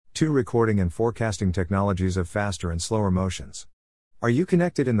2 recording and forecasting technologies of faster and slower motions. Are you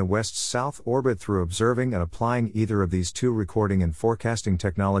connected in the west-south orbit through observing and applying either of these 2 recording and forecasting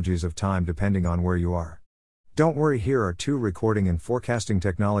technologies of time depending on where you are? Don't worry, here are 2 recording and forecasting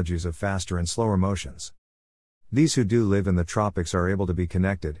technologies of faster and slower motions. These who do live in the tropics are able to be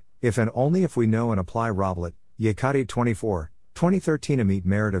connected, if and only if we know and apply Roblet, Yekati 24, 2013 Amit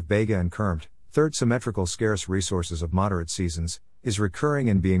Merit of Bega and Kermt, third symmetrical scarce resources of moderate seasons, is recurring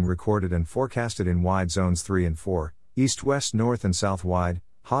and being recorded and forecasted in wide zones 3 and 4, east, west, north and south wide,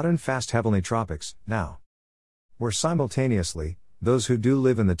 hot and fast heavenly tropics, now. Where simultaneously, those who do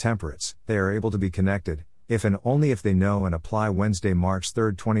live in the temperates, they are able to be connected, if and only if they know and apply Wednesday, March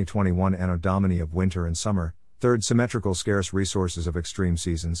 3, 2021 Anno Domini of winter and summer, third symmetrical scarce resources of extreme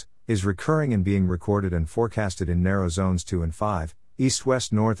seasons, is recurring and being recorded and forecasted in narrow zones 2 and 5, east,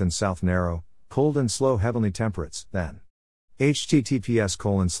 west, north and south narrow, cold and slow heavenly temperates, then.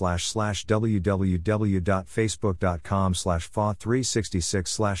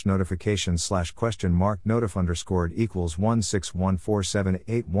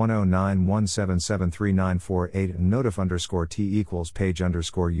 and notif_t equals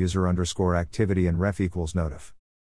page_user_activity and ref equals notif.